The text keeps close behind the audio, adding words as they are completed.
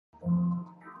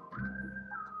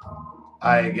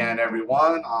Hi again,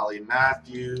 everyone. Ollie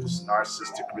Matthews,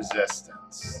 Narcissistic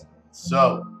Resistance.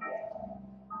 So,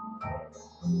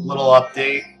 little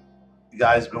update. You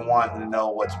guys been wanting to know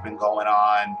what's been going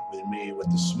on with me with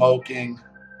the smoking.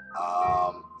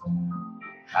 Um,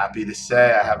 Happy to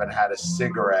say I haven't had a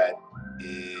cigarette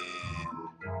in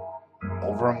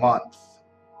over a month.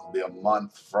 It'll be a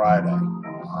month Friday.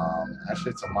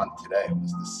 Actually, it's a month today. It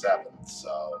was the 7th.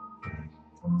 So,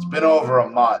 it's been over a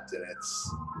month, and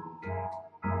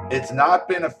it's not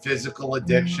been a physical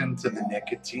addiction to the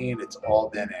nicotine. It's all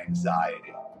been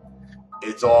anxiety.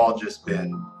 It's all just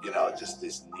been, just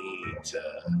this need to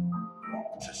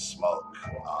smoke.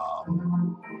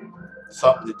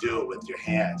 Something to do with your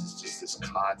hands. It's just this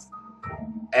constant.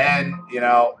 And,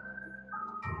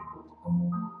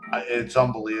 it's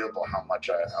unbelievable how much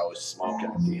I was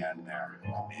smoking at the end there.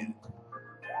 I mean,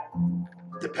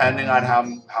 depending on how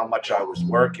much I was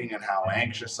working and how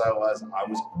anxious I was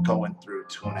going through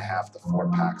 2.5 to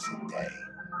 4 packs a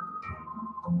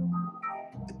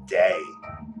day.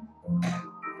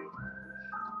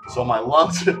 So my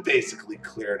lungs have basically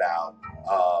cleared out.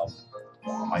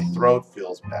 My throat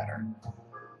feels better.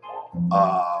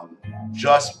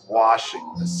 Just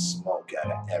washing the smoke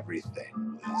out of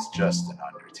everything is just an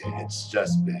undertaking. It's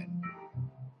just been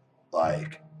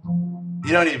like,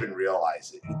 you don't even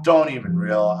realize it. You don't even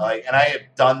realize, and I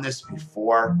have done this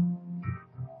before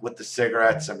with the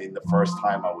cigarettes. I mean, the first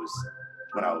time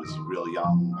when I was real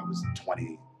young, I was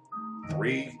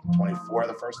 23, 24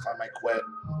 the first time I quit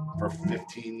for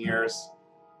 15 years.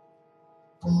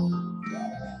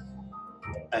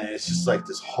 And it's just like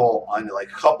this whole like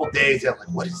a couple days, I'm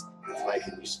like, what is this like?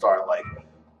 And you start like,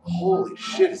 holy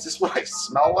shit, is this what I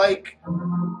smell like?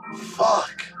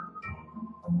 Fuck.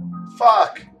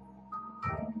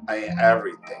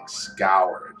 Everything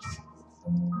scoured.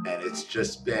 And it's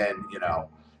just been,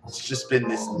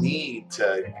 this need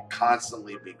to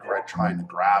constantly be trying to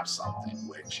grab something,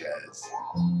 which is,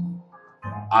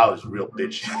 I was real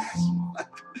bitchy this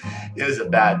month. It was a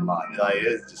bad month. Like,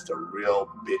 it was just a real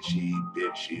bitchy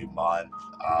month.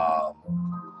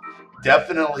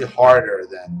 Definitely harder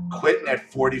than quitting at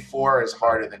 44 is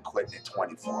harder than quitting at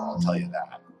 24. I'll tell you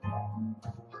that.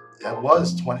 It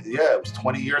was 20. Yeah, it was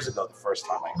 20 years ago the first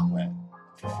time I quit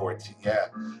for 14. Yeah,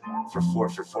 for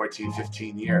 14,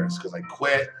 15 years because I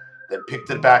quit, then picked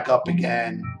it back up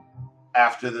again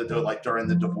after during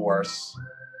the divorce.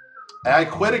 And I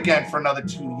quit again for another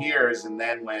 2 years, and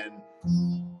then when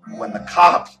the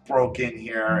cops broke in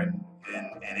here and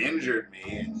injured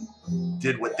me and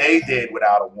did what they did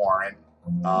without a warrant,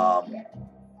 I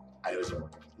was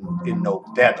they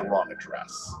had the wrong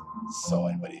address. So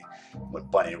when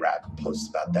Bunny Rabbit posts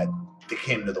about that, they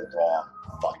came to the wrong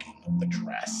fucking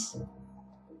address.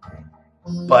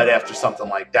 But after something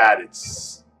like that,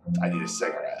 I need a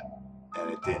cigarette. And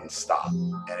it didn't stop.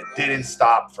 And it didn't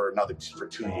stop for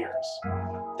 2 years.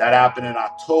 That happened in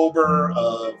October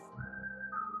of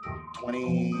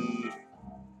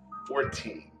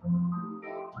 2014.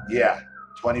 Yeah,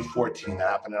 2014. That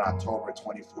happened in October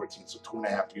 2014. So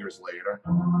 2.5 years later,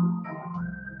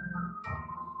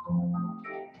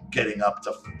 getting up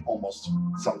to almost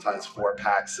sometimes 4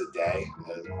 packs a day.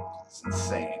 It's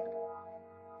insane.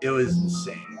 It was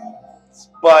insane.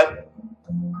 But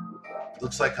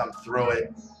looks like I'm through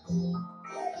it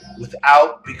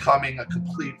without becoming a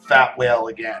complete fat whale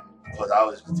again, because I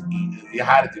was eating. You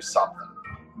had to do something.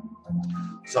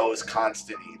 So it was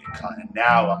constant eating. And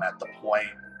now I'm at the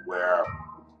point where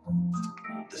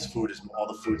all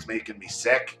the food's making me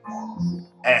sick.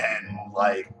 And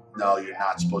like, no, you're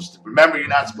not supposed to. Remember, you're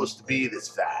not supposed to be this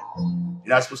fat. You're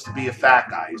not supposed to be a fat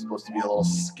guy. You're supposed to be a little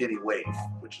skinny waif,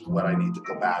 which is what I need to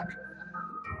go back.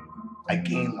 I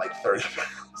gained like 30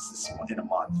 pounds in a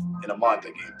month. In a month,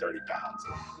 I gained 30 pounds.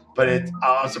 But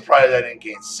I'm surprised I didn't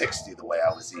gain 60 the way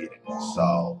I was eating.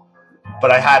 So,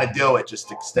 but I had to do it just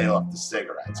to stay off the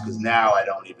cigarettes, because now I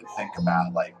don't even think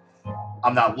about, like,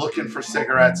 I'm not looking for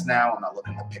cigarettes now. I'm not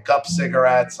looking to pick up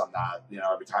cigarettes. I'm not,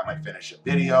 every time I finish a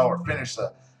video or finish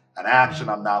an action,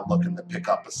 I'm not looking to pick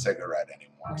up a cigarette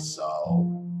anymore.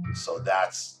 So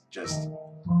that's just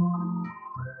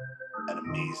an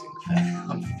amazing thing.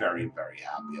 I'm very, very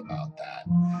happy about that.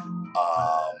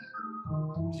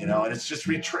 And it's just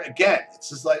again,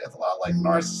 it's a lot like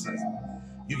narcissism.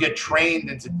 You get trained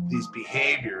into these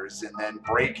behaviors, and then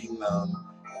breaking them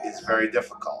is very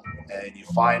difficult. And you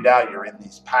find out you're in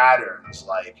these patterns.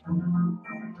 Like,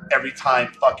 every time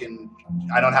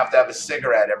I don't have to have a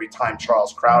cigarette every time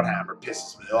Charles Krauthammer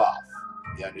pisses me off.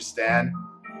 You understand?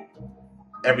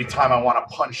 Every time I want to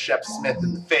punch Shep Smith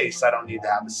in the face, I don't need to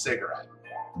have a cigarette.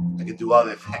 I can do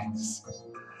other things.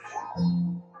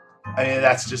 I mean,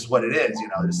 that's just what it is, you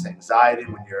know, this anxiety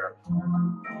when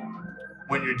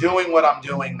you're doing what I'm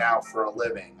doing now for a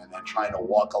living and then trying to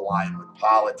walk a line with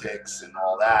politics and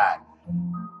all that.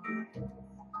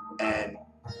 And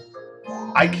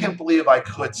I can't believe I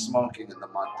quit smoking in the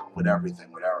month and with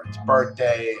everything, with Erin's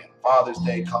birthday and Father's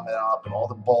Day coming up and all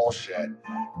the bullshit.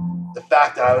 The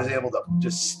fact that I was able to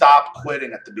just stop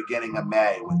quitting at the beginning of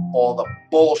May with all the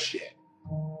bullshit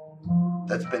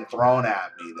that's been thrown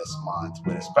at me this month,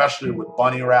 especially with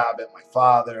Bunny Rabbit, my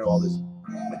father,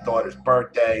 my daughter's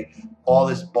birthday, all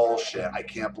this bullshit. I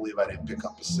can't believe I didn't pick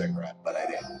up a cigarette, but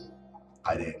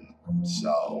I didn't.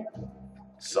 So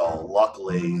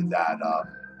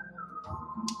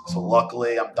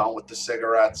luckily I'm done with the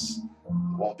cigarettes.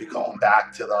 Won't be going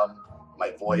back to them.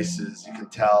 My voice, as you can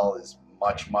tell, is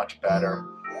much better.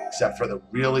 Except for the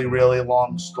really, really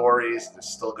long stories, they're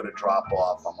still going to drop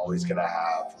off. I'm always going to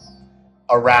have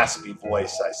a raspy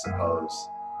voice, I suppose.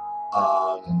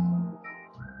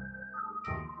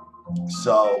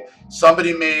 So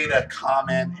somebody made a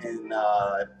comment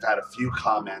I've had a few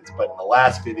comments, but in the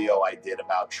last video I did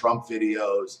about Trump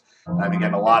videos, and I've been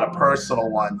getting a lot of personal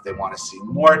ones. They want to see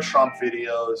more Trump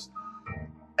videos.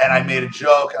 And I made a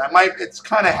joke, and it's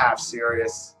kind of half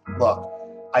serious. Look,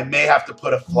 I may have to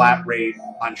put a flat rate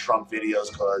on Trump videos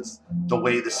because the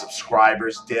way the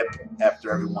subscribers dip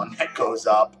after every one that goes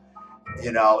up,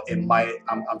 you know,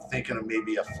 I'm thinking of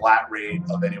maybe a flat rate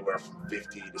of anywhere from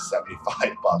 $50 to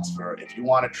 $75 for if you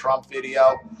want a Trump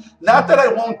video. Not that I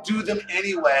won't do them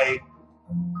anyway,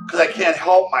 because I can't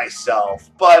help myself,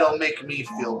 but it'll make me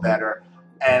feel better,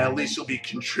 and at least you'll be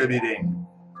contributing.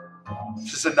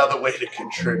 It's just another way to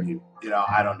contribute. You know,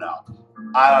 I don't know.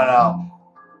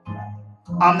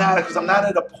 I'm not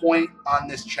at a point on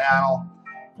this channel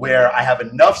where I have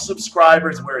enough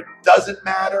subscribers where it doesn't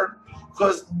matter,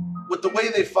 because with the way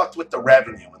they fucked with the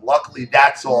revenue, and luckily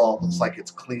that's all, looks like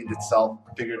it's cleaned itself,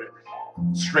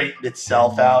 straightened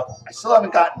itself out. I still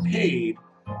haven't gotten paid,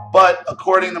 but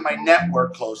according to my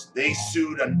network host, they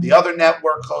sued the other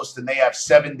network host, and they have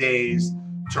 7 days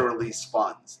to release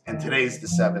funds, and today's the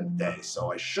 7th day,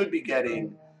 so I should be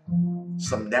getting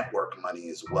some network money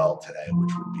as well today,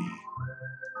 which would be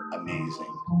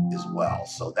amazing as well.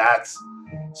 So that's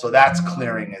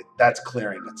clearing it. That's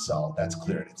clearing itself. That's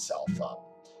cleared itself up.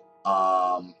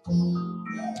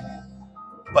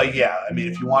 But yeah, I mean,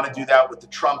 if you want to do that with the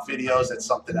Trump videos, that's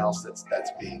something else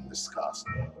that's being discussed.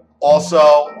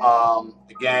 Also,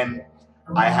 again,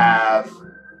 I have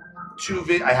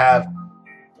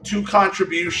two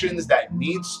contributions that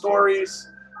need stories.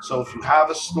 So if you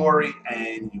have a story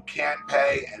and you can't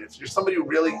pay, and if you're somebody who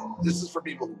really, this is for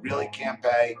people who really can't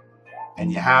pay,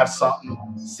 and you have something,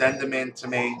 send them in to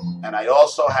me. And I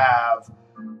also have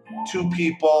 2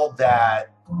 people that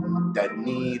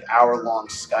need hour-long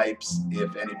Skypes.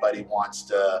 If anybody wants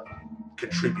to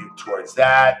contribute towards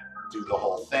that, do the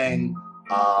whole thing,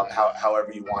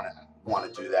 however you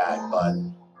want to do that.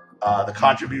 But the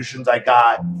contributions I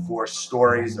got for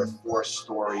stories are 4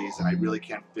 stories, and I really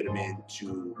can't fit them in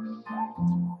to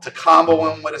combo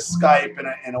them with a Skype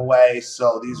in a way.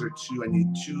 So these are 2. I need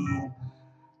 2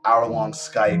 hour-long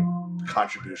Skype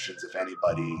contributions if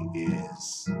anybody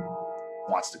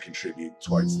wants to contribute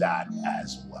towards that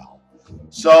as well.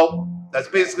 So that's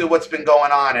basically what's been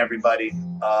going on, everybody.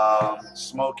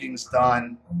 Smoking's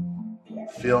done,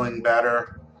 feeling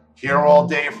better. Here all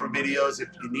day for videos if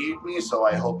you need me, so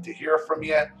I hope to hear from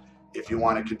you. If you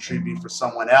want to contribute for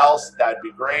someone else, that'd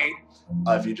be great.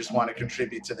 If you just want to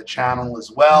contribute to the channel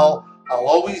as well, I'll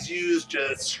always use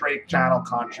just straight channel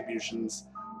contributions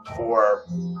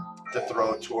to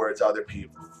throw towards other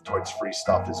people, towards free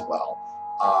stuff as well.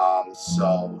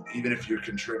 So even if you're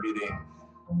contributing,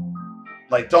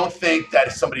 like, don't think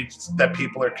that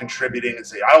people are contributing and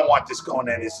say, I don't want this going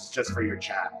in, this is just for your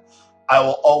channel. I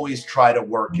will always try to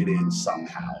work it in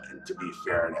somehow and to be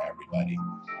fair to everybody.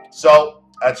 So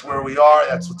that's where we are.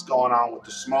 That's what's going on with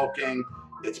the smoking.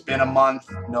 It's been a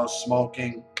month, no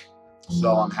smoking,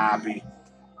 so I'm happy.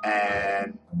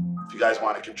 And if you guys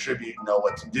want to contribute, you know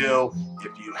what to do.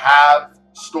 If you have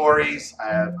stories, I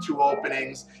have 2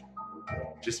 openings.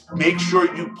 Just make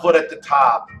sure you put at the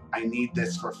top, I need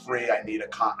this for free. I need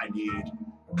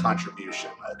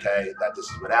contribution, okay? That this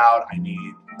is without, I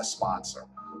need a sponsor.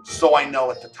 So I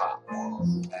know at the top.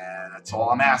 And that's all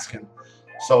I'm asking.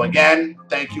 So again,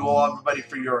 thank you all, everybody,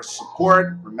 for your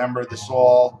support. Remember, this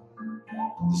all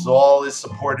is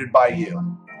supported by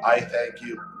you. I thank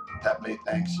you. Pepe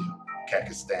thanks you.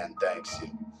 Kekistan thanks you.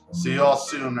 See you all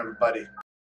soon, everybody.